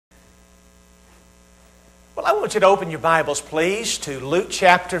Well, I want you to open your Bibles, please, to Luke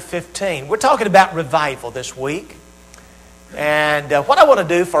chapter 15. We're talking about revival this week. And what I want to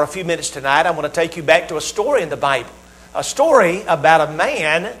do for a few minutes tonight, I want to take you back to a story in the Bible. A story about a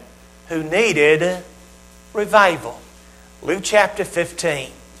man who needed revival. Luke chapter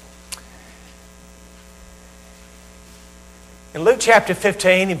 15. In Luke chapter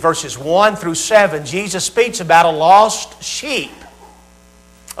 15, in verses 1 through 7, Jesus speaks about a lost sheep.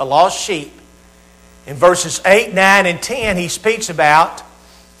 A lost sheep. In verses 8, 9, and 10, he speaks about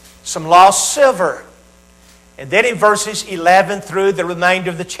some lost silver. And then in verses 11 through the remainder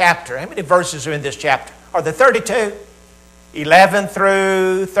of the chapter. How many verses are in this chapter? Are there 32? 11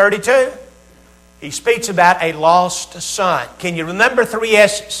 through 32. He speaks about a lost son. Can you remember 3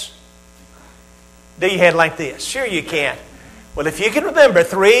 S's? Do your head like this? Sure you can. Well, if you can remember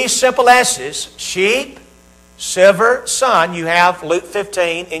 3 simple S's, sheep, silver, son, you have Luke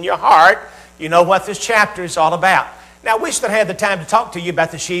 15 in your heart. You know what this chapter is all about. Now, I wish that I had the time to talk to you about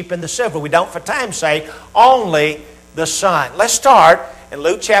the sheep and the silver. We don't for time's sake, only the son. Let's start in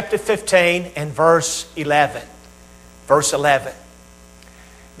Luke chapter 15 and verse 11. Verse 11.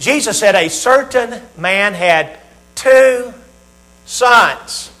 Jesus said, a certain man had 2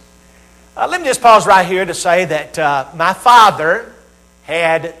 sons. Let me just pause right here to say that my father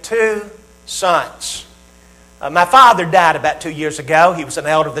had 2 sons. My father died about 2 years ago. He was an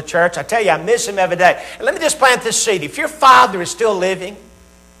elder of the church. I tell you, I miss him every day. And let me just plant this seed. If your father is still living,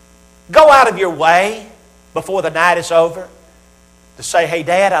 go out of your way before the night is over to say, hey,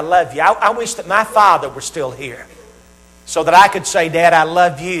 Dad, I love you. I wish that my father were still here so that I could say, Dad, I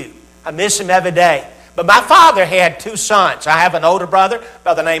love you. I miss him every day. But my father had 2 sons. I have an older brother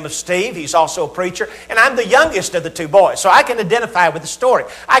by the name of Steve. He's also a preacher. And I'm the youngest of the 2 boys. So I can identify with the story.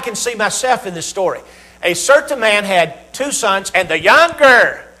 I can see myself in this story. A certain man had 2 sons, and the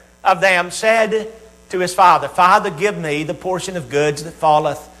younger of them said to his father, Father, give me the portion of goods that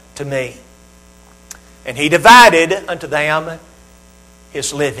falleth to me. And he divided unto them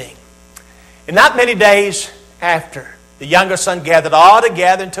his living. And not many days after, the younger son gathered all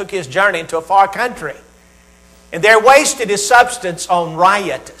together and took his journey into a far country. And there wasted his substance on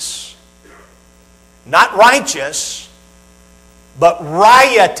riotous, not righteous, but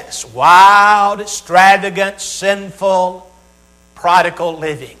riotous, wild, extravagant, sinful, prodigal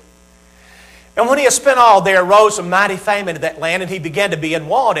living. And when he had spent all, there arose a mighty famine in that land, and he began to be in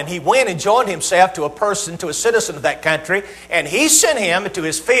want. And he went and joined himself to a citizen of that country, and he sent him into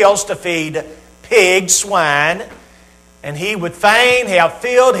his fields to feed pigs, swine, and he would fain have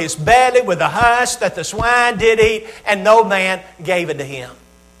filled his belly with the husk that the swine did eat, and no man gave it to him.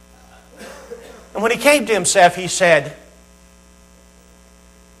 And when he came to himself, he said,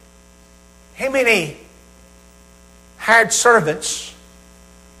 how many hired servants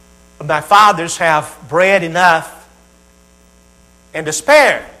of my father's have bread enough and to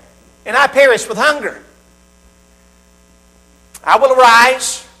spare, and I perish with hunger? I will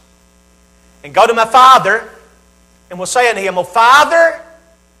arise and go to my father, and will say unto him, O Father,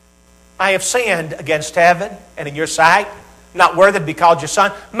 I have sinned against heaven and in your sight, not worthy to be called your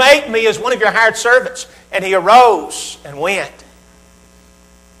son. Make me as one of your hired servants. And he arose and went.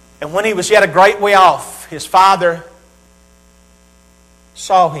 And when he was yet a great way off, his father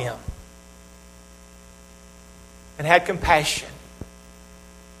saw him and had compassion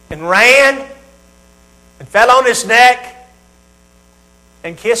and ran and fell on his neck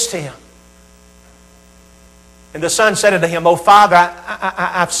and kissed him. And the son said unto him, O Father,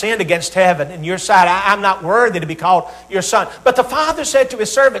 I've sinned against heaven and your sight. I'm not worthy to be called your son. But the father said to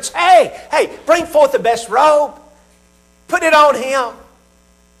his servants, Hey, bring forth the best robe. Put it on him.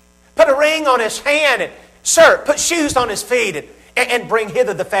 Put a ring on his hand. And, sir, put shoes on his feet. And bring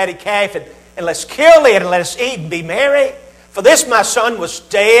hither the fatted calf. And let's kill it and let us eat and be merry. For this my son was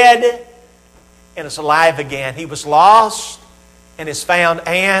dead and is alive again. He was lost and is found.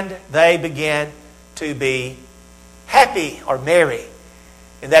 And they began to be happy or merry.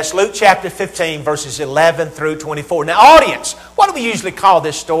 And that's Luke chapter 15, verses 11 through 24. Now, audience, what do we usually call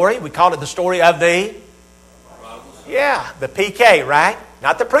this story? We call it the story of the PK, right?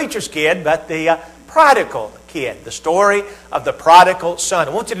 Not the preacher's kid, but the prodigal kid. The story of the prodigal son.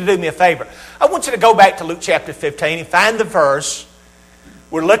 I want you to do me a favor. I want you to go back to Luke chapter 15 and find the verse.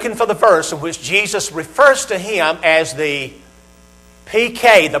 We're looking for the verse in which Jesus refers to him as the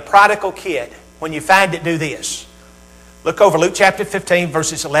PK, the prodigal kid. When you find it, do this. Look over Luke chapter 15,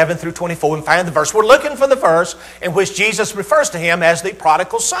 verses 11 through 24, and find the verse. We're looking for the verse in which Jesus refers to him as the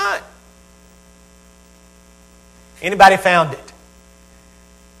prodigal son. Anybody found it?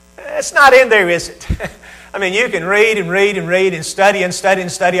 It's not in there, is it? I mean, you can read and read and read and study and study and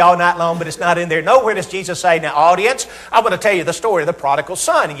study all night long, but it's not in there. Nowhere does Jesus say, now, audience, I'm going to tell you the story of the prodigal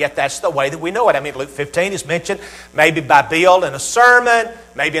son, and yet that's the way that we know it. I mean, Luke 15 is mentioned maybe by Bill in a sermon,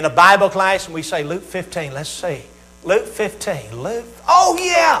 maybe in a Bible class, and we say, Luke 15, let's see. Luke 15, oh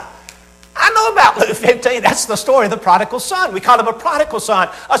yeah, I know about Luke 15. That's the story of the prodigal son. We call him a prodigal son,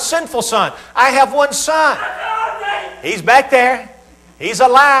 a sinful son. I have one son. He's back there. He's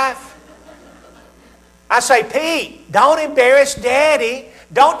alive. I say, Pete, don't embarrass Daddy.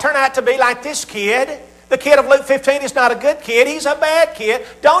 Don't turn out to be like this kid. The kid of Luke 15 is not a good kid. He's a bad kid.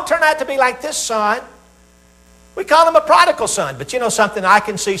 Don't turn out to be like this son. We call him a prodigal son. But you know something? I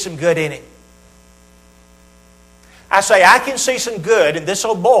can see some good in him. I say, I can see some good in this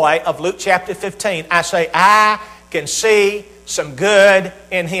old boy of Luke chapter 15. I say, I can see some good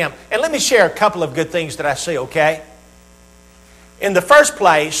in him. And let me share a couple of good things that I see, okay? In the first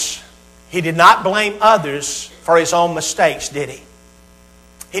place, he did not blame others for his own mistakes, did he?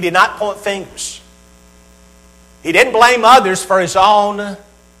 He did not point fingers. He didn't blame others for his own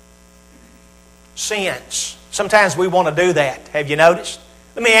sins. Sometimes we want to do that. Have you noticed?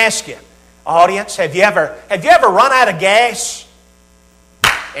 Let me ask you, audience, have you ever run out of gas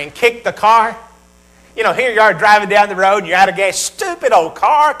and kicked the car? You know, here you are driving down the road and you're out of gas. Stupid old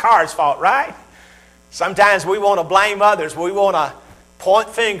car, car's fault, right? Sometimes we want to blame others. We want to point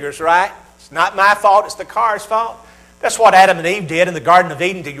fingers, right? It's not my fault, it's the car's fault. That's what Adam and Eve did in the Garden of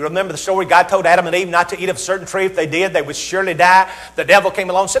Eden. Do you remember the story? God told Adam and Eve not to eat of a certain tree. If they did, they would surely die. The devil came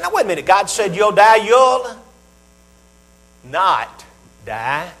along and said, now wait a minute, God said you'll die, you'll not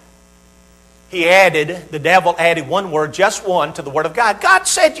die. The devil added one word, just one, to the Word of God. God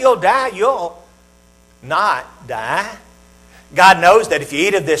said you'll die, you'll not die. God knows that if you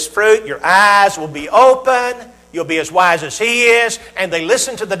eat of this fruit, your eyes will be open. You'll be as wise as He is. And they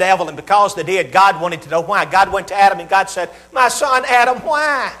listened to the devil, and because they did, God wanted to know why. God went to Adam, and God said, my son Adam,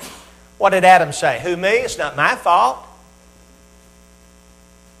 why? What did Adam say? Who, me? It's not my fault.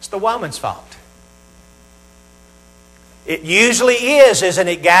 It's the woman's fault. It usually is, isn't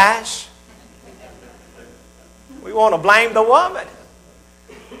it, guys? We want to blame the woman.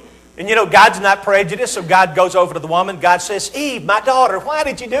 And you know, God's not prejudiced, so God goes over to the woman. God says, Eve, my daughter, why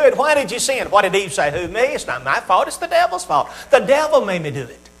did you do it? Why did you sin? What did Eve say? Who, me? It's not my fault. It's the devil's fault. The devil made me do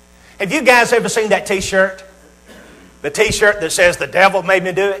it. Have you guys ever seen that T-shirt? The T-shirt that says, the devil made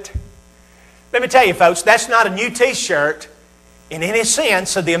me do it? Let me tell you, folks, that's not a new T-shirt in any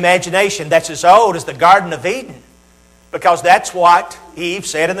sense of the imagination. That's as old as the Garden of Eden. Because that's what Eve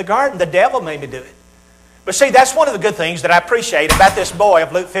said in the garden. The devil made me do it. But see, that's one of the good things that I appreciate about this boy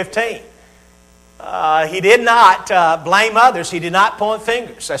of Luke 15. He did not blame others. He did not point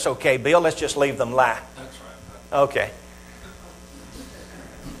fingers. That's okay, Bill. Let's just leave them lie. That's right. Okay.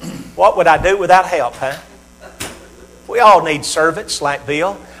 What would I do without help, huh? We all need servants like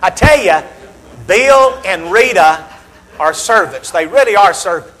Bill. I tell you, Bill and Rita are servants. They really are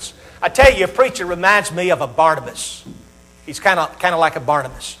servants. I tell you, a preacher reminds me of a Barnabas. He's kind of like a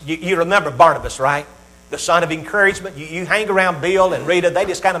Barnabas. You remember Barnabas, right? The son of encouragement. You hang around Bill and Rita, they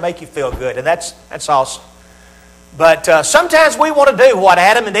just kind of make you feel good, and that's awesome. But sometimes we want to do what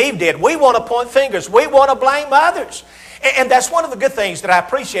Adam and Eve did. We want to point fingers. We want to blame others. And that's one of the good things that I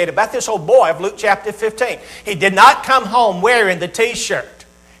appreciate about this old boy of Luke chapter 15. He did not come home wearing the T-shirt.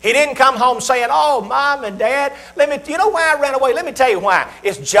 He didn't come home saying, oh, Mom and Dad, you know why I ran away? Let me tell you why.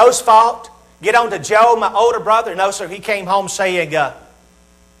 It's Joe's fault. Get on to Joe, my older brother. No, sir, he came home saying,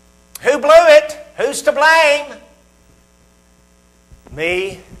 who blew it? Who's to blame?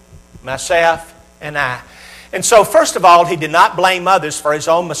 Me, myself, and I. And so, first of all, he did not blame others for his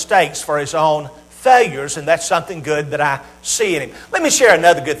own mistakes, for his own failures, and that's something good that I see in him. Let me share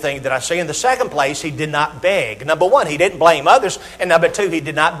another good thing that I see. In the second place, he did not beg. Number one, he didn't blame others, and number two, he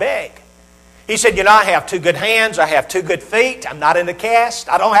did not beg. He said, you know, I have 2 good hands, I have 2 good feet, I'm not in a cast,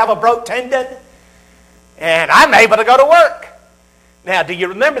 I don't have a broke tendon, and I'm able to go to work. Now, do you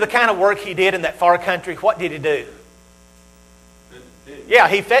remember the kind of work he did in that far country? What did he do? Yeah,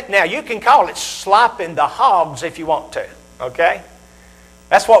 he fed. Now, you can call it slopping the hogs if you want to, okay?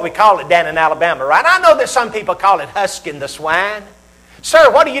 That's what we call it down in Alabama, right? I know that some people call it husking the swine.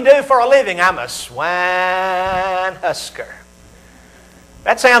 Sir, what do you do for a living? I'm a swine husker.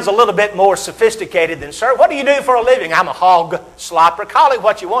 That sounds a little bit more sophisticated than, sir, what do you do for a living? I'm a hog slopper. Call it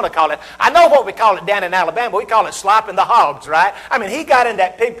what you want to call it. I know what we call it down in Alabama. We call it slopping the hogs, right? I mean, he got in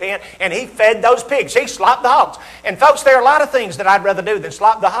that pig pen and he fed those pigs. He slopped the hogs. And folks, there are a lot of things that I'd rather do than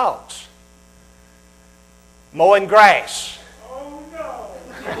slop the hogs. Mowing grass. Oh, no.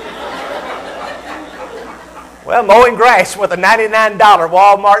 Well, mowing grass with a $99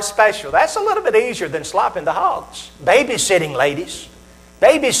 Walmart special. That's a little bit easier than slopping the hogs. Babysitting, ladies.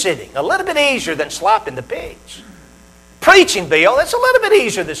 Babysitting. A little bit easier than slopping the pigs. Preaching, Bill. That's a little bit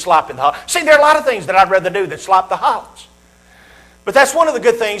easier than slopping the hogs. See, there are a lot of things that I'd rather do than slop the hogs. But that's one of the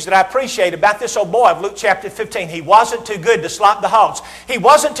good things that I appreciate about this old boy of Luke chapter 15. He wasn't too good to slop the hogs. He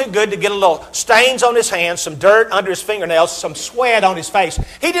wasn't too good to get a little stains on his hands, some dirt under his fingernails, some sweat on his face.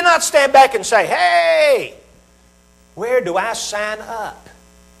 He did not stand back and say, "Hey, where do I sign up?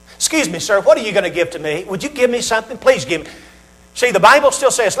 Excuse me, sir, what are you going to give to me? Would you give me something? Please give me." See, the Bible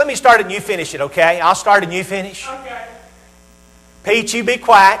still says, let me start and you finish it, okay? I'll start and you finish. Okay. Pete, you be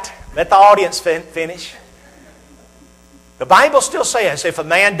quiet. Let the audience finish. The Bible still says, if a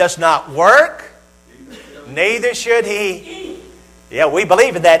man does not work, neither should he. Yeah, we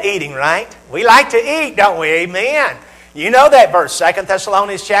believe in that eating, right? We like to eat, don't we? Amen. You know that verse, 2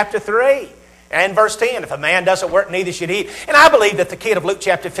 Thessalonians chapter 3 and verse 10. If a man doesn't work, neither should he eat. And I believe that the kid of Luke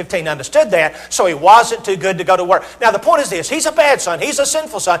chapter 15 understood that, so he wasn't too good to go to work. Now, the point is this. He's a bad son. He's a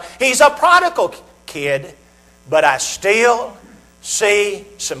sinful son. He's a prodigal kid. But I still see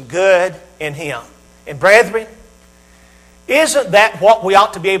some good in him. And brethren, isn't that what we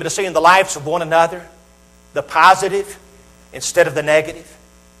ought to be able to see in the lives of one another? The positive instead of the negative?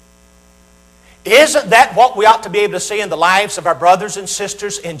 Isn't that what we ought to be able to see in the lives of our brothers and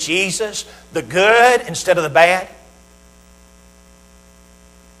sisters in Jesus? The good instead of the bad?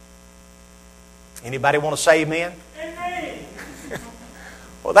 Anybody want to say amen? Amen.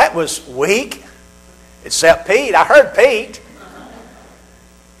 Well, that was weak. Except Pete. I heard Pete.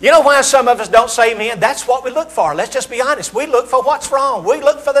 You know why some of us don't say amen? That's what we look for. Let's just be honest. We look for what's wrong. We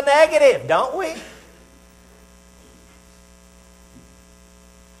look for the negative, don't we?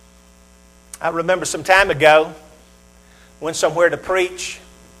 I remember some time ago, went somewhere to preach,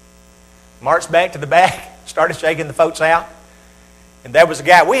 marched back to the back, started shaking the folks out. And there was a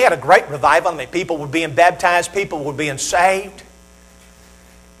guy. We had a great revival. I mean, people were being baptized. People were being saved.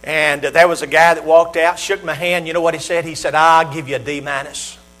 And there was a guy that walked out, shook my hand. You know what he said? He said, "I'll give you a D-."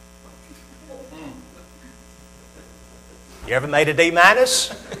 You ever made a D-?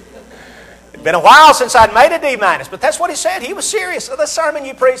 It's been a while since I'd made a D-, but that's what he said. He was serious. The sermon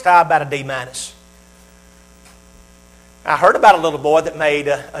you preached, how about a D-? I heard about a little boy that made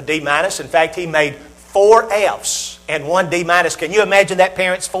a D-. In fact, he made 4 F's and 1 D-. Can you imagine that,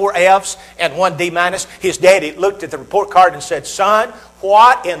 parents? 4 F's and 1 D-. His daddy looked at the report card and said, "Son,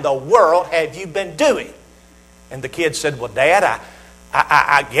 what in the world have you been doing?" And the kid said, "Well, Dad,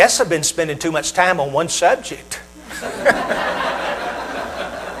 I guess I've been spending too much time on one subject."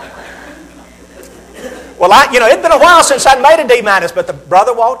 Well, it'd been a while since I'd made a D-, but the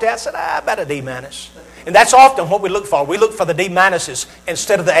brother walked out and said, "I bet a D-." And that's often what we look for. We look for the D-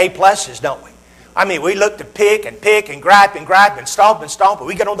 instead of the A+, don't we? I mean, we look to pick and gripe and stomp, and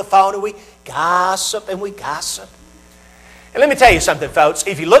we get on the phone and we gossip. And let me tell you something, folks.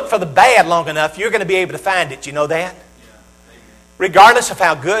 If you look for the bad long enough, you're going to be able to find it. You know that? Regardless of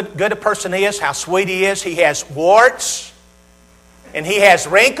how good a person is, how sweet he is, he has warts, and he has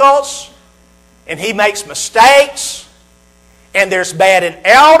wrinkles, and he makes mistakes, and there's bad in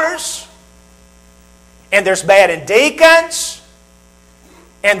elders, and there's bad in deacons,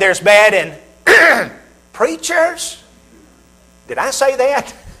 and there's bad in preachers. Did I say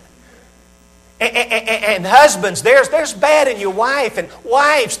that? And husbands, there's bad in your wife, and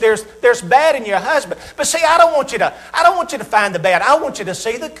wives, there's bad in your husband. But see, I don't want you to find the bad. I want you to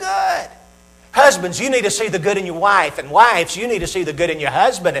see the good. Husbands, you need to see the good in your wife, and wives, you need to see the good in your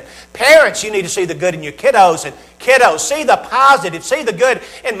husband, and parents, you need to see the good in your kiddos, and kiddos, see the positive, see the good.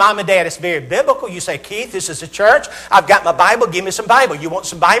 And mom and dad, it's very biblical. You say, "Keith, this is a church. I've got my Bible. Give me some Bible. You want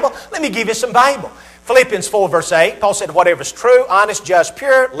some Bible? Let me give you some Bible." Philippians 4 verse 8, Paul said, "Whatever is true, honest, just,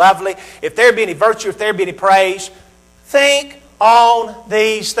 pure, lovely, if there be any virtue, if there be any praise, think on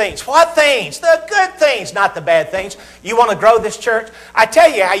these things." What things? The good things, not the bad things. You want to grow this church? I tell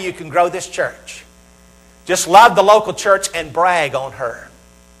you how you can grow this church. Just love the local church and brag on her.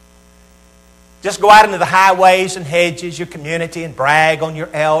 Just go out into the highways and hedges, your community, and brag on your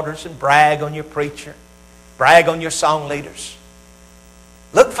elders and brag on your preacher. Brag on your song leaders.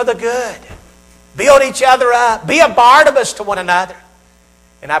 Look for the good. Build each other up. Be a Barnabas to one another.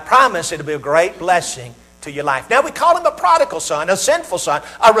 And I promise it'll be a great blessing to your life. Now, we call him a prodigal son, a sinful son,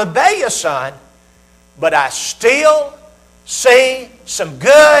 a rebellious son, but I still see some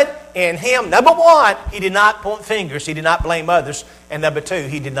good in him. Number 1, he did not point fingers. He did not blame others. And number 2,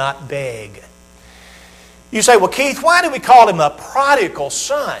 he did not beg. You say, "Well, Keith, why do we call him a prodigal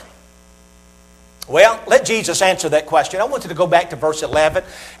son?" Well, let Jesus answer that question. I want you to go back to verse 11.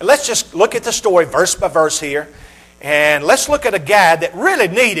 And let's just look at the story verse by verse here. And let's look at a guy that really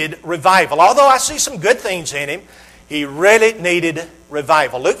needed revival. Although I see some good things in him, he really needed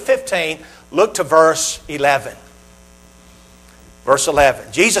revival. Luke 15, look to verse 11. Verse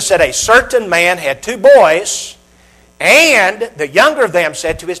 11. Jesus said, a certain man had 2 boys, and the younger of them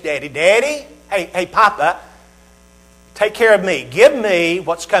said to his daddy, Daddy, hey, Papa, take care of me. Give me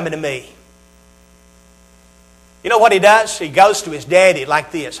what's coming to me. You know what he does? He goes to his daddy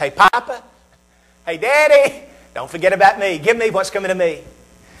like this. Hey, Papa. Hey, Daddy. Don't forget about me. Give me what's coming to me.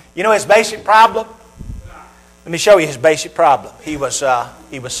 You know his basic problem? Let me show you his basic problem. He was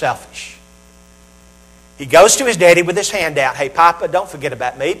selfish. He goes to his daddy with his hand out. Hey, Papa, don't forget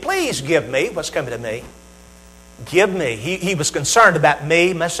about me. Please give me what's coming to me. Give me. He was concerned about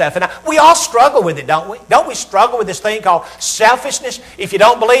me, myself, and I. We all struggle with it, don't we? Don't we struggle with this thing called selfishness? If you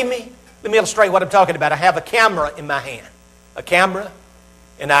don't believe me, let me illustrate what I'm talking about. I have a camera in my hand. A camera,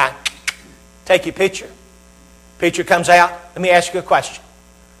 and I take your picture. Picture comes out. Let me ask you a question.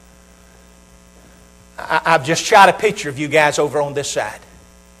 I've just shot a picture of you guys over on this side.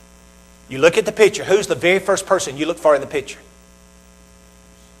 You look at the picture. Who's the very first person you look for in the picture?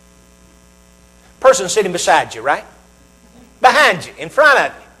 Person sitting beside you, right? Behind you, in front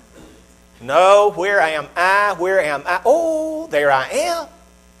of you. No, where am I? Where am I? Oh, there I am.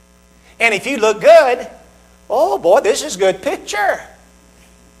 And if you look good, oh boy, this is a good picture.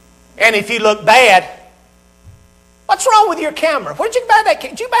 And if you look bad, what's wrong with your camera? Where'd you buy that?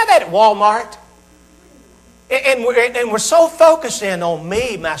 Did you buy that at Walmart? And we're so focused in on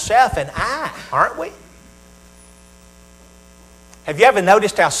me, myself, and I, aren't we? Have you ever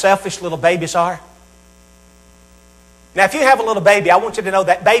noticed how selfish little babies are? Now, if you have a little baby, I want you to know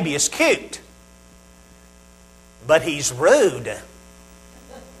that baby is cute. But he's rude.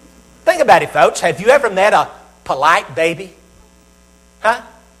 Think about it, folks. Have you ever met a polite baby? Huh?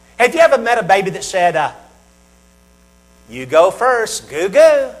 Have you ever met a baby that said, you go first,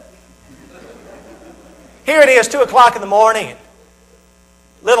 goo-goo? Here it is, 2 o'clock in the morning. And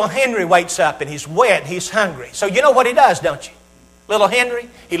little Henry wakes up and he's wet, he's hungry. So you know what he does, don't you? Little Henry,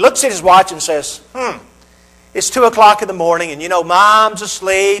 he looks at his watch and says, it's 2 o'clock in the morning and you know Mom's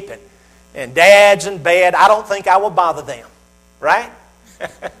asleep and Dad's in bed. I don't think I will bother them. Right?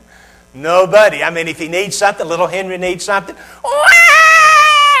 Nobody. I mean, if he needs something, little Henry needs something.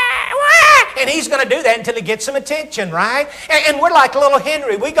 And he's going to do that until he gets some attention, right? And we're like little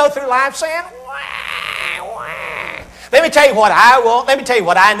Henry. We go through life saying, let me tell you what I want. Let me tell you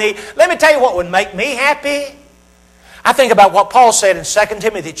what I need. Let me tell you what would make me happy. I think about what Paul said in 2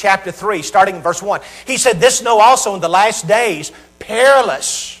 Timothy chapter 3, starting in verse 1. He said, this know also in the last days,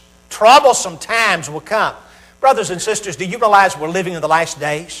 perilous, troublesome times will come. Brothers and sisters, do you realize we're living in the last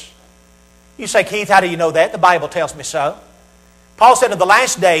days? You say, Keith, how do you know that? The Bible tells me so. Paul said in the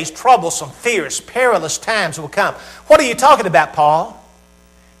last days, troublesome, fierce, perilous times will come. What are you talking about, Paul?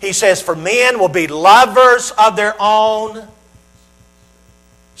 He says, for men will be lovers of their own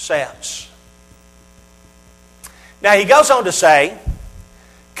selves. Now he goes on to say,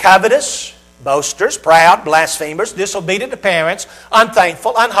 covetous, boasters, proud, blasphemers, disobedient to parents,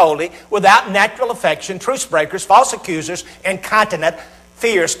 unthankful, unholy, without natural affection, truce breakers, false accusers, incontinent,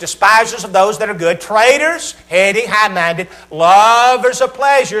 fierce, despisers of those that are good, traitors, heady, high-minded, lovers of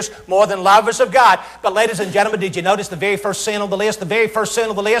pleasures more than lovers of God. But ladies and gentlemen, did you notice the very first sin on the list? The very first sin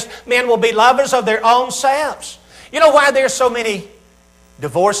on the list, men will be lovers of their own selves. You know why there's so many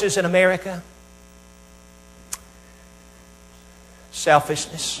divorces in America?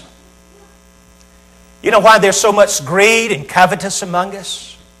 Selfishness. You know why there's so much greed and covetous among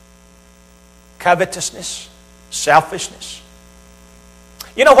us? Covetousness, selfishness.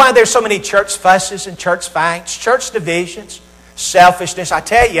 You know why there's so many church fusses and church fights, church divisions, selfishness? I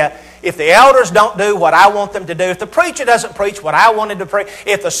tell you, if the elders don't do what I want them to do, if the preacher doesn't preach what I want him to preach,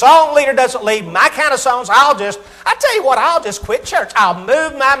 if the song leader doesn't lead my kind of songs, I'll just quit church. I'll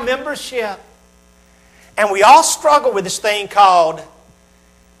move my membership. And we all struggle with this thing called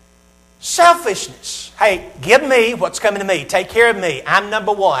selfishness. Hey, give me what's coming to me. Take care of me. I'm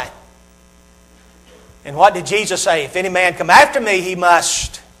number one. And what did Jesus say? If any man come after me, he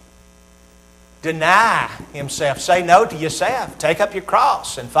must deny himself. Say no to yourself. Take up your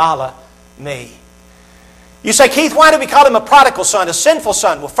cross and follow me. You say, Keith, why do we call him a prodigal son, a sinful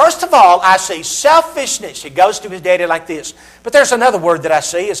son? Well, first of all, I see selfishness. He goes to his daddy like this. But there's another word that I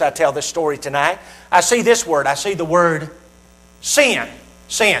see as I tell this story tonight. I see this word. I see the word sin.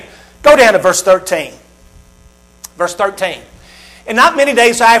 Sin. Go down to verse 13. Verse 13. And not many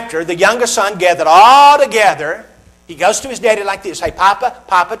days after, the youngest son gathered all together He goes to his daddy like this, hey, Papa,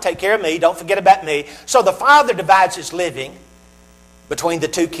 Papa, take care of me. Don't forget about me. So the father divides his living between the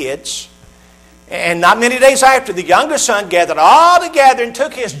two kids. And not many days after, the younger son gathered all together and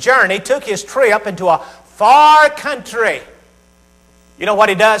took his journey, took his trip into a far country. You know what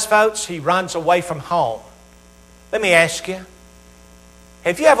he does, folks? He runs away from home. Let me ask you,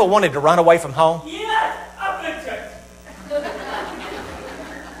 have you ever wanted to run away from home? Yes, I've been to.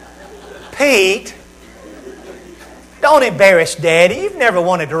 Pete, don't embarrass Daddy. You've never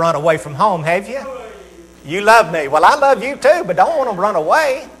wanted to run away from home, have you? You love me. Well, I love you too, but don't want to run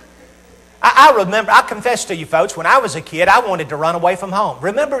away. I remember, I confess to you folks, when I was a kid, I wanted to run away from home.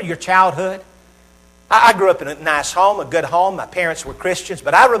 Remember your childhood? I grew up in a nice home, a good home. My parents were Christians,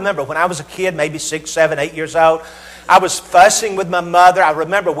 but I remember when I was a kid, maybe 6, 7, 8 years old, I was fussing with my mother. I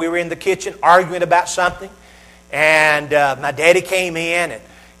remember we were in the kitchen arguing about something, and my daddy came in,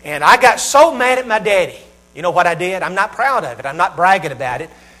 and I got so mad at my daddy. You know what I did? I'm not proud of it. I'm not bragging about it.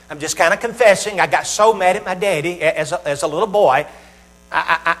 I'm just kind of confessing. I got so mad at my daddy as a little boy,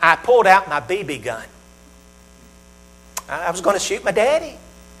 I pulled out my BB gun. I was going to shoot my daddy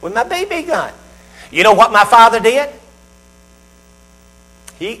with my BB gun. You know what my father did?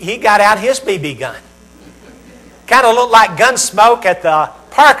 He got out his BB gun. Kind of looked like gun smoke at the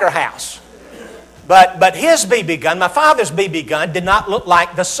Parker house. But his BB gun, my father's BB gun, did not look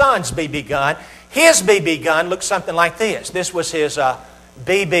like the son's BB gun. His BB gun looked something like this. This was his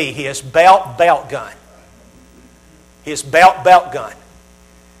BB, his belt gun. His belt gun.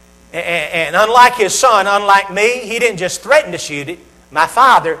 And unlike his son, unlike me, he didn't just threaten to shoot it. My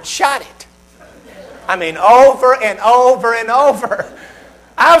father shot it. I mean, over and over and over.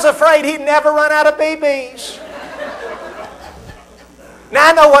 I was afraid he'd never run out of BBs. Now,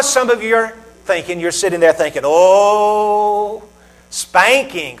 I know what some of you are thinking. You're sitting there thinking, oh,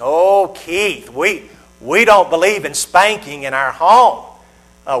 spanking. Oh, Keith, we don't believe in spanking in our home.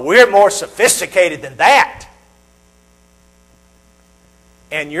 We're more sophisticated than that.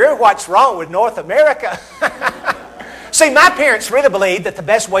 And you're what's wrong with North America. See, my parents really believed that the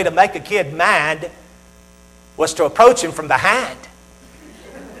best way to make a kid mind was to approach him from behind.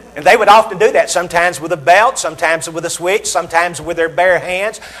 And they would often do that, sometimes with a belt, sometimes with a switch, sometimes with their bare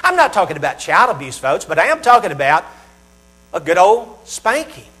hands. I'm not talking about child abuse, folks, but I am talking about a good old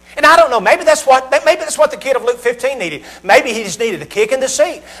spanking. And I don't know, maybe that's what the kid of Luke 15 needed. Maybe he just needed a kick in the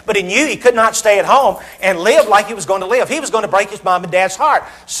seat. But he knew he could not stay at home and live like he was going to live. He was going to break his mom and dad's heart.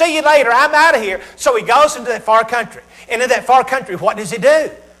 See you later, I'm out of here. So he goes into that far country. And in that far country, what does he do?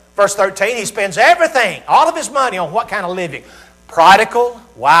 Verse 13, he spends everything, all of his money on what kind of living? Prodigal,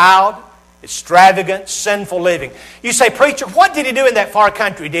 wild, extravagant, sinful living. You say, preacher, what did he do in that far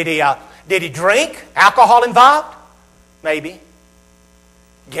country? Did he drink? Alcohol involved? Maybe.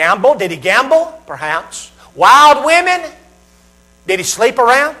 Gamble? Did he gamble? Perhaps. Wild women? Did he sleep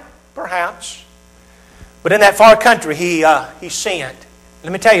around? Perhaps. But in that far country, he sinned.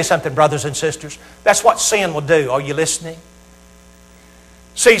 Let me tell you something, brothers and sisters. That's what sin will do. Are you listening?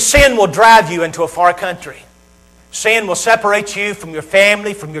 See, sin will drive you into a far country. Sin will separate you from your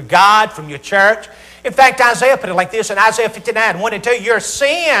family, from your God, from your church. In fact, Isaiah put it like this in Isaiah 59, 1 and 2. Your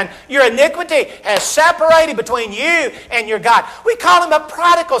sin, your iniquity has separated between you and your God. We call him a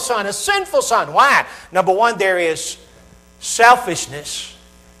prodigal son, a sinful son. Why? Number one, there is selfishness.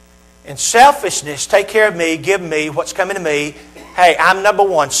 And selfishness, take care of me, give me what's coming to me. Hey, I'm number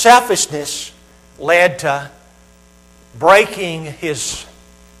one. Selfishness led to breaking his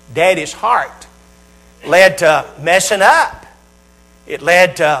daddy's heart. Led to messing up. It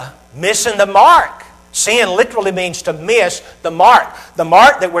led to missing the mark. Sin literally means to miss the mark. The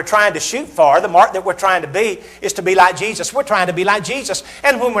mark that we're trying to shoot for, the mark that we're trying to be, is to be like Jesus. We're trying to be like Jesus.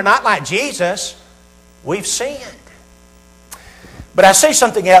 And when we're not like Jesus, we've sinned. But I see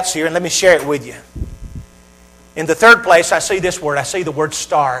something else here, and let me share it with you. In the third place, I see this word. I see the word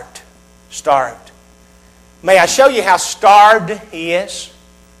starved. Starved. May I show you how starved he is?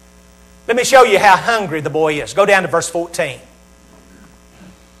 Let me show you how hungry the boy is. Go down to verse 14.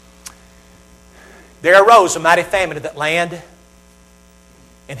 There arose a mighty famine in that land,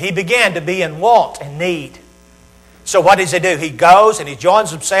 and he began to be in want and need. So what does he do? He goes and he joins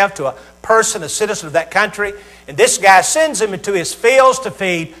himself to a person, a citizen of that country, and this guy sends him into his fields to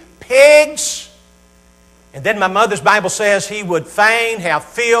feed pigs. And then my mother's Bible says he would fain have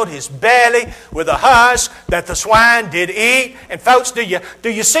filled his belly with a husk that the swine did eat. And folks, do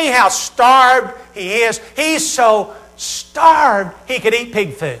you see how starved he is? He's so starved he could eat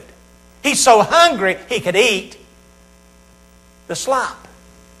pig food. He's so hungry he could eat the slop.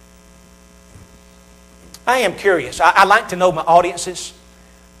 I am curious. I like to know my audiences.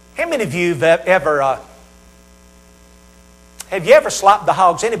 How many of you have ever Have you ever slopped the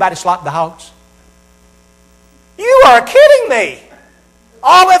hogs? Anybody slopped the hogs? You are kidding me.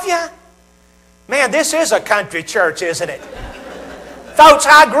 All of you? Man, this is a country church, isn't it? Folks,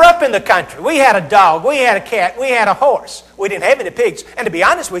 I grew up in the country. We had a dog, we had a cat, we had a horse. We didn't have any pigs. And to be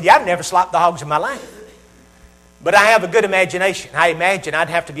honest with you, I've never slopped the hogs in my life. But I have a good imagination. I imagine I'd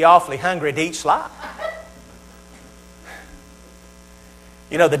have to be awfully hungry to eat slop.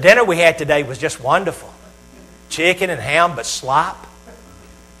 You know, the dinner we had today was just wonderful. Chicken and ham, but slop.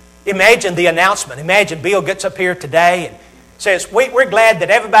 Imagine the announcement. Imagine Bill gets up here today and says, we're glad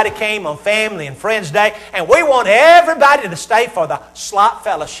that everybody came on Family and Friends Day, and we want everybody to stay for the slop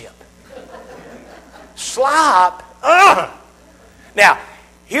fellowship. Slop? Ugh. Now,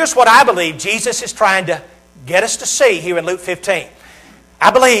 here's what I believe Jesus is trying to get us to see here in Luke 15.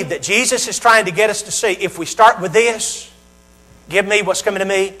 I believe that Jesus is trying to get us to see, if we start with this, give me what's coming to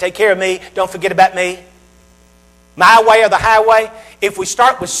me, take care of me, don't forget about me, my way or the highway. If we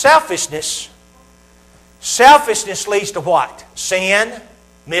start with selfishness, selfishness leads to what? Sin,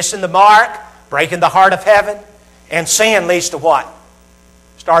 missing the mark, breaking the heart of heaven. And sin leads to what?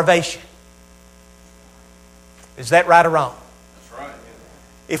 Starvation. Is that right or wrong? That's right.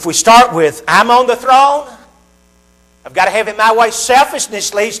 If we start with, I'm on the throne, I've got to have it my way.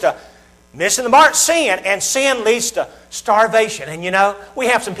 Selfishness leads to missing the mark, sin. And sin leads to starvation. And you know, we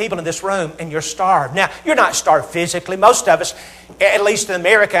have some people in this room and you're starved. Now, you're not starved physically. Most of us, at least in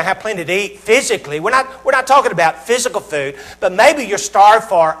America, have plenty to eat physically. We're not talking about physical food, but maybe you're starved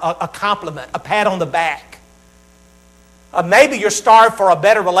for a compliment, a pat on the back. Maybe you're starved for a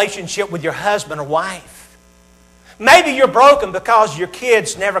better relationship with your husband or wife. Maybe you're broken because your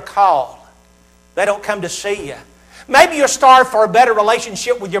kids never call. They don't come to see you. Maybe you're starved for a better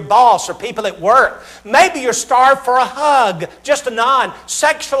relationship with your boss or people at work. Maybe you're starved for a hug, just a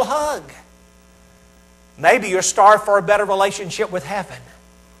non-sexual hug. Maybe you're starved for a better relationship with heaven.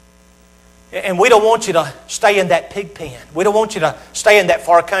 And we don't want you to stay in that pig pen. We don't want you to stay in that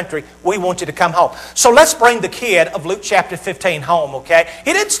far country. We want you to come home. So let's bring the kid of Luke chapter 15 home, okay?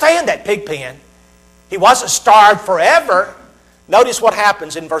 He didn't stay in that pig pen. He wasn't starved forever. Notice what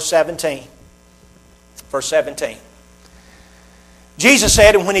happens in verse 17. Verse 17. Jesus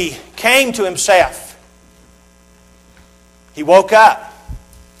said, and when he came to himself, he woke up.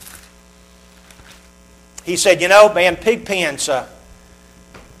 He said, you know, man, pig pens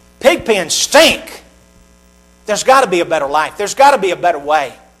stink. There's got to be a better life. There's got to be a better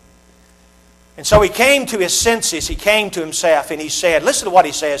way. And so he came to his senses. He came to himself and he said, listen to what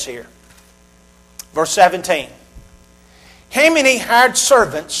he says here. Verse 17. How many hired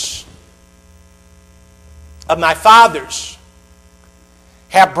servants of my father's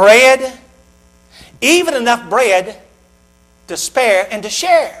have bread, even enough bread to spare and to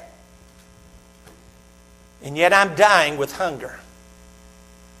share? And yet I'm dying with hunger.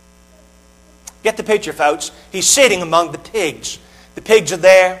 Get the picture, folks. He's sitting among the pigs. The pigs are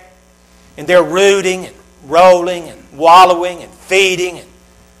there, and they're rooting and rolling and wallowing and feeding and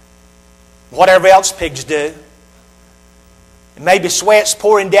whatever else pigs do. And maybe sweat's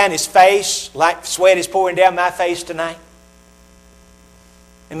pouring down his face like sweat is pouring down my face tonight.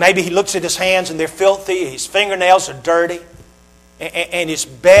 And maybe he looks at his hands and they're filthy, his fingernails are dirty, and his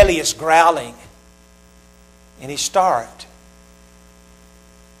belly is growling. And he's starved.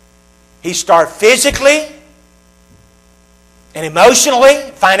 He's starved physically and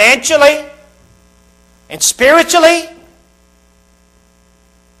emotionally, financially, and spiritually.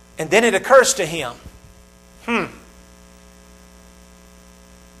 And then it occurs to him,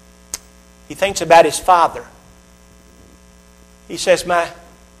 He thinks about his father. He says,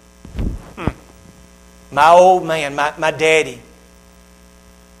 my old man, my daddy.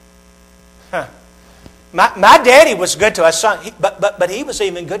 My daddy was good to us, son, but he was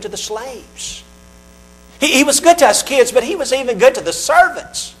even good to the slaves. He was good to us kids, but he was even good to the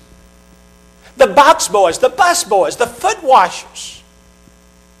servants. The box boys, the bus boys, the foot washers.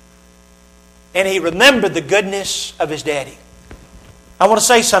 And he remembered the goodness of his daddy. I want to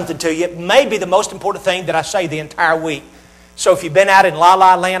say something to you. It may be the most important thing that I say the entire week. So if you've been out in La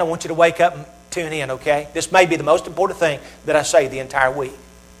La Land, I want you to wake up and tune in, okay? This may be the most important thing that I say the entire week.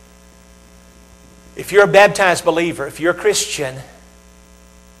 If you're a baptized believer, if you're a Christian,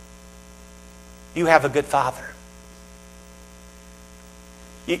 you have a good father.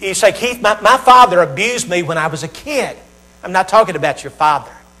 You say, Keith, my father abused me when I was a kid. I'm not talking about your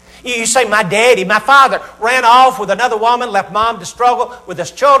father. You say, my father ran off with another woman, left mom to struggle with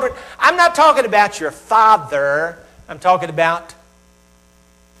his children. I'm not talking about your father. I'm talking about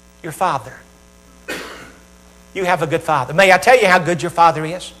your father. You have a good father. May I tell you how good your father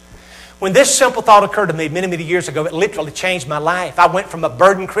is? When this simple thought occurred to me many, many years ago, it literally changed my life. I went from a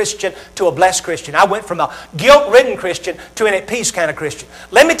burdened Christian to a blessed Christian. I went from a guilt-ridden Christian to an at-peace kind of Christian.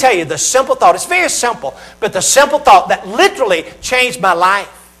 Let me tell you, the simple thought, it's very simple, but the simple thought that literally changed my life.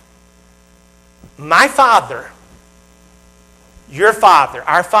 My Father, your Father,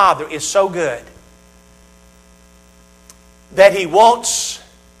 our Father is so good that He wants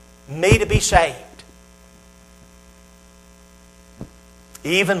me to be saved.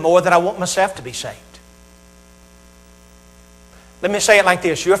 Even more than I want myself to be saved. Let me say it like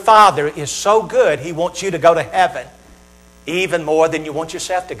this. Your Father is so good, He wants you to go to heaven even more than you want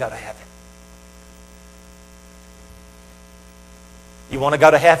yourself to go to heaven. You want to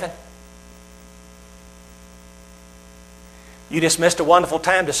go to heaven? You just missed a wonderful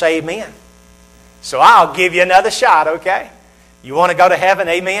time to say amen. So I'll give you another shot, okay? You want to go to heaven,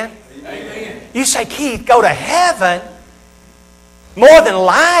 amen? Amen. You say, Keith, go to heaven? More than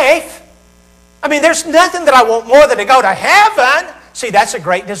life? I mean, there's nothing that I want more than to go to heaven. See, that's a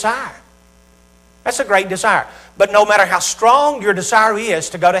great desire. That's a great desire. But no matter how strong your desire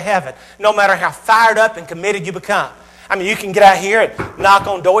is to go to heaven, no matter how fired up and committed you become, I mean, you can get out here and knock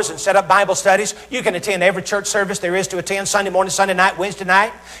on doors and set up Bible studies. You can attend every church service there is to attend, Sunday morning, Sunday night, Wednesday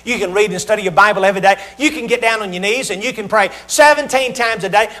night. You can read and study your Bible every day. You can get down on your knees and you can pray 17 times a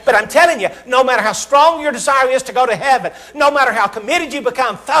day. But I'm telling you, no matter how strong your desire is to go to heaven, no matter how committed you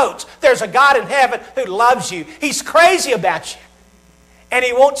become, folks, there's a God in heaven who loves you. He's crazy about you. And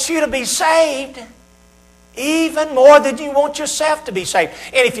He wants you to be saved even more than you want yourself to be saved.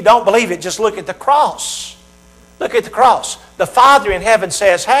 And if you don't believe it, just look at the cross. Look at the cross. The Father in heaven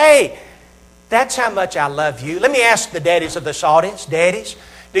says, hey, that's how much I love you. Let me ask the daddies of this audience. Daddies,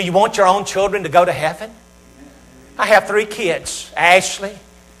 do you want your own children to go to heaven? I have 3 kids. Ashley,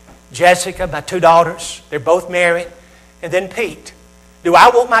 Jessica, my 2 daughters. They're both married. And then Pete. Do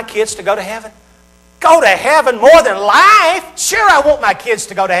I want my kids to go to heaven? Go to heaven more than life? Sure, I want my kids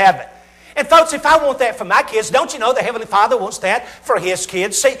to go to heaven. And folks, if I want that for my kids, don't you know the Heavenly Father wants that for His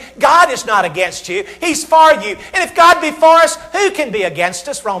kids? See, God is not against you. He's for you. And if God be for us, who can be against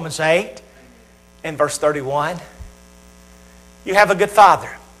us? Romans 8 and verse 31. You have a good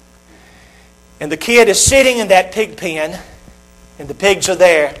father. And the kid is sitting in that pig pen, and the pigs are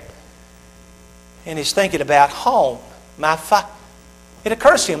there. And he's thinking about home. It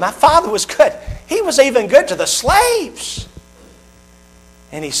occurs to him, my father was good. He was even good to the slaves.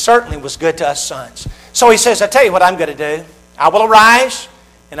 And He certainly was good to us sons. So he says, I tell you what I'm going to do. I will arise,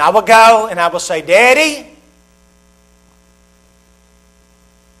 and I will go, and I will say, Daddy,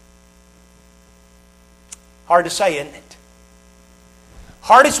 hard to say, isn't it?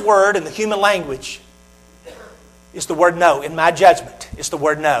 Hardest word in the human language is the word no. In my judgment, it's the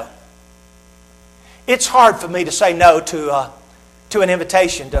word no. It's hard for me to say no to an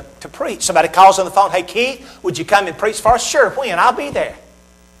invitation to preach. Somebody calls on the phone, hey, Keith, would you come and preach for us? Sure, when? I'll be there.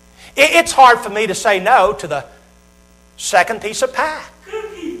 It's hard for me to say no to the second piece of pie.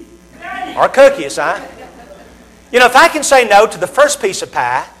 Cookies. Or cookies, huh? You know, if I can say no to the first piece of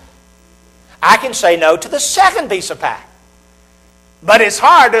pie, I can say no to the second piece of pie. But it's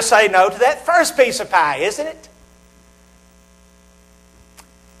hard to say no to that first piece of pie, isn't it?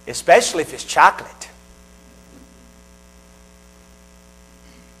 Especially if it's chocolate.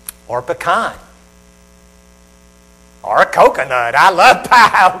 Or pecan. Or a coconut. I love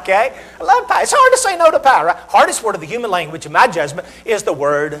pie, okay? I love pie. It's hard to say no to pie, right? Hardest word of the human language, in my judgment, is the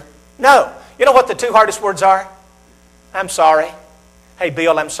word no. You know what the 2 hardest words are? I'm sorry. Hey,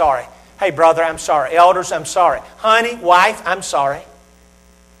 Bill, I'm sorry. Hey, brother, I'm sorry. Elders, I'm sorry. Honey, wife, I'm sorry.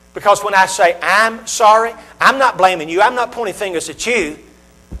 Because when I say I'm sorry, I'm not blaming you. I'm not pointing fingers at you.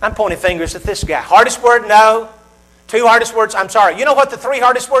 I'm pointing fingers at this guy. Hardest word, no. 2 hardest words, I'm sorry. You know what the 3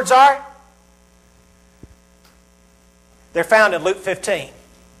 hardest words are? They're found in Luke 15.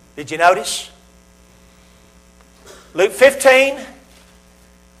 Did you notice? Luke 15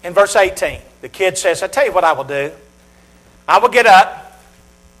 and verse 18. The kid says, I tell you what I will do. I will get up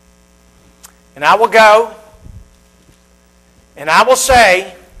and I will go and I will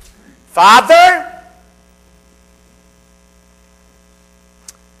say, Father,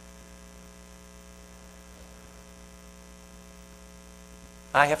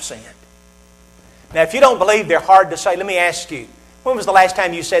 I have sinned. Now, if you don't believe they're hard to say, let me ask you, when was the last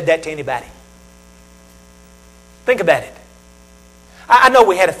time you said that to anybody? Think about it. I know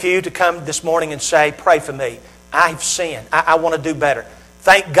we had a few to come this morning and say, pray for me. I've sinned. I want to do better.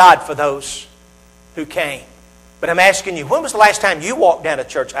 Thank God for those who came. But I'm asking you, when was the last time you walked down a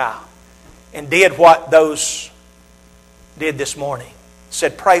church aisle and did what those did this morning?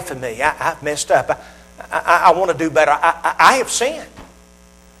 Said, pray for me. I've messed up. I want to do better. I have sinned.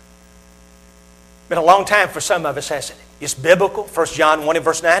 Been a long time for some of us, hasn't it? It's biblical. 1 John 1 and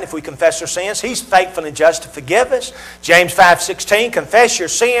verse 9, if we confess our sins, He's faithful and just to forgive us. James 5:16, confess your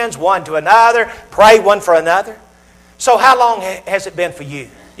sins one to another, pray one for another. So how long has it been for you?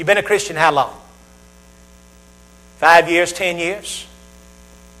 You've been a Christian how long? 5 years, 10 years?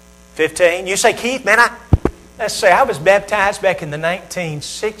 15? You say, Keith, man, let's say I was baptized back in the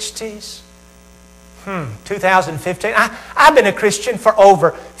 1960s. 2015. I've been a Christian for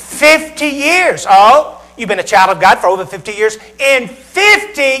over 50 years. Oh, you've been a child of God for over 50 years. In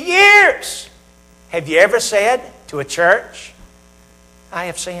 50 years, have you ever said to a church, I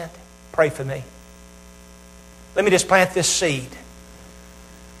have sinned, pray for me? Let me just plant this seed.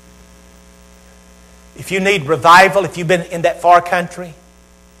 If you need revival, if you've been in that far country,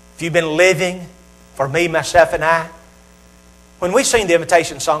 if you've been living for me, myself, and I, when we sing the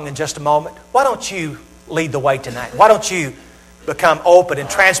invitation song in just a moment, why don't you lead the way tonight? Why don't you become open and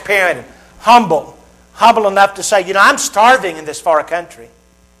transparent and humble enough to say, I'm starving in this far country.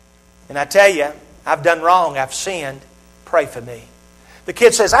 And I tell you, I've done wrong, I've sinned, pray for me. The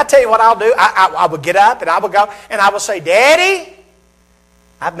kid says, I tell you what I'll do, I will get up and I will go and I will say, Daddy,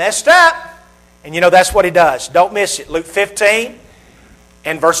 I've messed up. And that's what he does. Don't miss it. Luke 15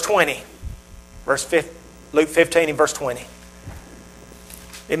 and verse 20. Luke 15 and verse 20.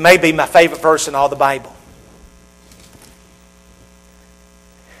 It may be my favorite verse in all the Bible.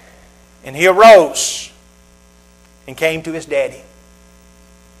 And he arose and came to his daddy.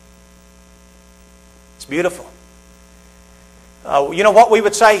 It's beautiful. You know what we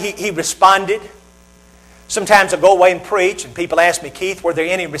would say? He responded. Sometimes I go away and preach and people ask me, Keith, were there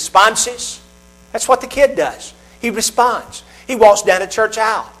any responses? That's what the kid does. He responds. He walks down the church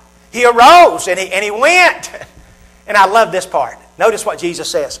aisle. He arose and he went. And I love this part. Notice what Jesus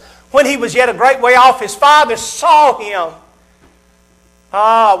says. When he was yet a great way off, his father saw him.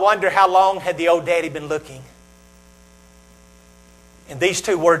 I wonder how long had the old daddy been looking. And these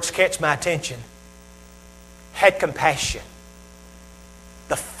two words catch my attention. Had compassion.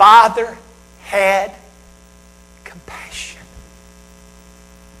 The father had compassion.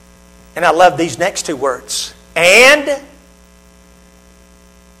 And I love these next two words. And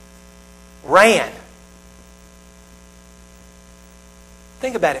ran.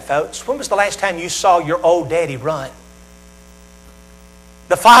 Think about it, folks. When was the last time you saw your old daddy run?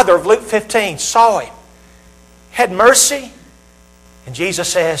 The father of Luke 15 saw him, had mercy, and Jesus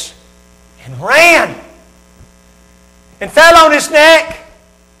says, and ran, and fell on his neck,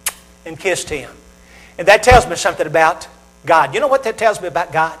 and kissed him. And that tells me something about God. You know what that tells me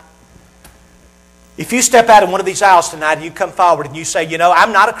about God? If you step out in one of these aisles tonight and you come forward and you say,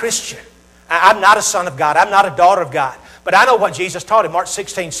 I'm not a Christian. I'm not a son of God. I'm not a daughter of God. But I know what Jesus taught in Mark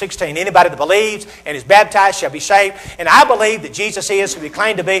 16:16. Anybody that believes and is baptized shall be saved. And I believe that Jesus is who He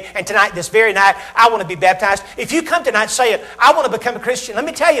claimed to be. And tonight, this very night, I want to be baptized. If you come tonight saying, I want to become a Christian, let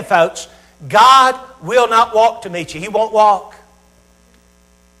me tell you, folks, God will not walk to meet you. He won't walk.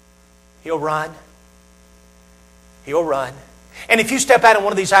 He'll run. He'll run. And if you step out in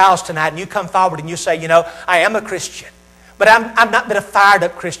one of these aisles tonight and you come forward and you say, I am a Christian. But I've not been a fired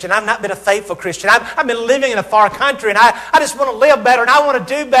up Christian. I've not been a faithful Christian. I've been living in a far country and I just want to live better and I want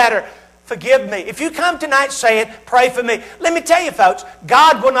to do better. Forgive me. If you come tonight saying, pray for me. Let me tell you, folks,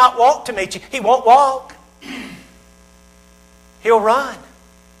 God will not walk to meet you. He won't walk. He'll run.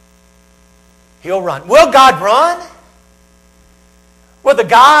 He'll run. Will God run? Will the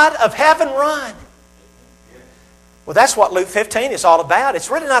God of heaven run? Well, that's what Luke 15 is all about.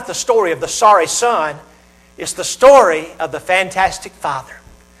 It's really not the story of the sorry son. It's the story of the fantastic Father.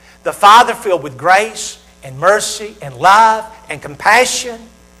 The Father filled with grace and mercy and love and compassion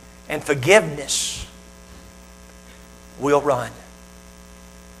and forgiveness will run.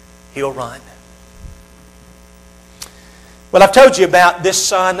 He'll run. Well, I've told you about this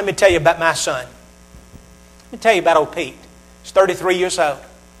son. Let me tell you about my son. Let me tell you about old Pete. He's 33 years old.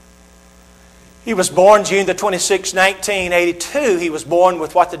 He was born June the 26th, 1982. He was born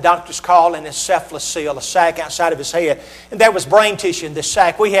with what the doctors call an encephalocele, a sac outside of his head. And there was brain tissue in this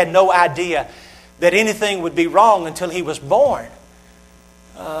sac. We had no idea that anything would be wrong until he was born.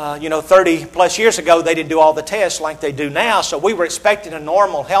 30 plus years ago, they didn't do all the tests like they do now. So we were expecting a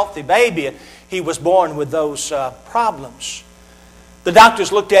normal, healthy baby. And he was born with those problems. The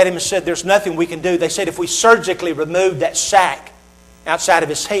doctors looked at him and said, there's nothing we can do. They said if we surgically removed that sac outside of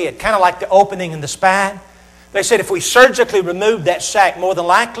his head, kind of like the opening in the spine. They said if we surgically remove that sac, more than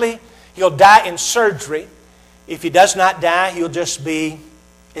likely he'll die in surgery. If he does not die, he'll just be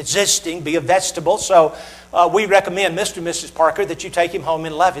existing, be a vegetable. So we recommend, Mr. and Mrs. Parker, that you take him home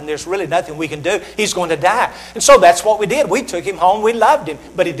and love him. There's really nothing we can do. He's going to die. And so that's what we did. We took him home. We loved him,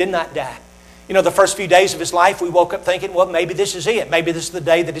 but he did not die. You know, the first few days of his life, we woke up thinking, well, maybe this is it. Maybe this is the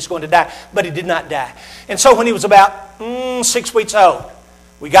day that he's going to die. But he did not die. And so when he was about 6 weeks old,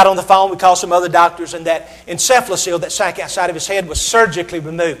 we got on the phone, we called some other doctors, and that encephalocele that sank outside of his head was surgically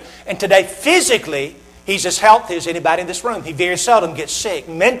removed. And today, physically, he's as healthy as anybody in this room. He very seldom gets sick.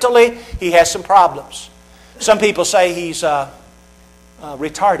 Mentally, he has some problems. Some people say he's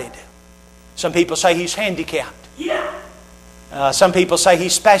retarded. Some people say he's handicapped. Some people say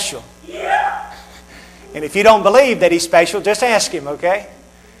he's special. And if you don't believe that he's special, just ask him, okay?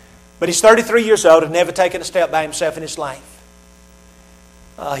 But he's 33 years old and never taken a step by himself in his life.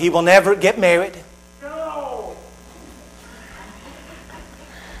 He will never get married. No.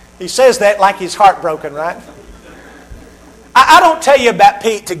 He says that like he's heartbroken, right? I don't tell you about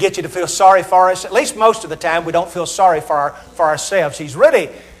Pete to get you to feel sorry for us. At least most of the time we don't feel sorry for ourselves. He's really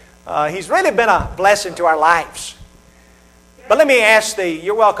been a blessing to our lives. But let me ask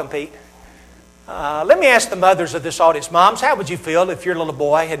you're welcome, Pete. Let me ask the mothers of this audience. Moms, how would you feel if your little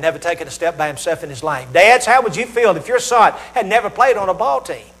boy had never taken a step by himself in his life? Dads, how would you feel if your son had never played on a ball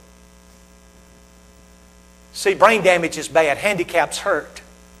team? See, brain damage is bad. Handicaps hurt.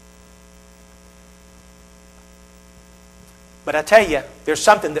 But I tell you, there's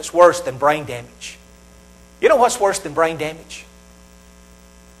something that's worse than brain damage. You know what's worse than brain damage?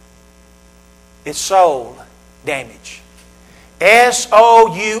 It's soul damage.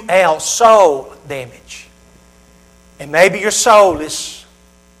 S-O-U-L, soul damage. And maybe your soul is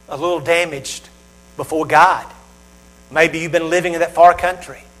a little damaged before God. Maybe you've been living in that far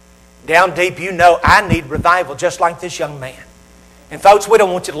country. Down deep, you know, I need revival just like this young man. And folks, we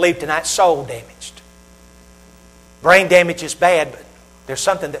don't want you to leave tonight soul damaged. Brain damage is bad, but there's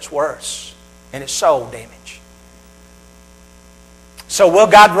something that's worse, and it's soul damage. So will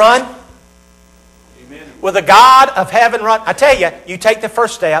God run? Amen. Will the God of heaven run? I tell you, you take the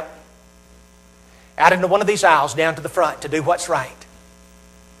first step out into one of these aisles down to the front to do what's right.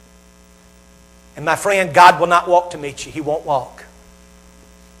 And my friend, God will not walk to meet you. He won't walk.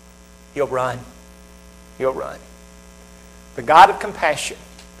 He'll run. He'll run. The God of compassion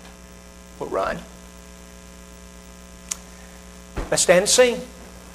will run. Let's stand and sing.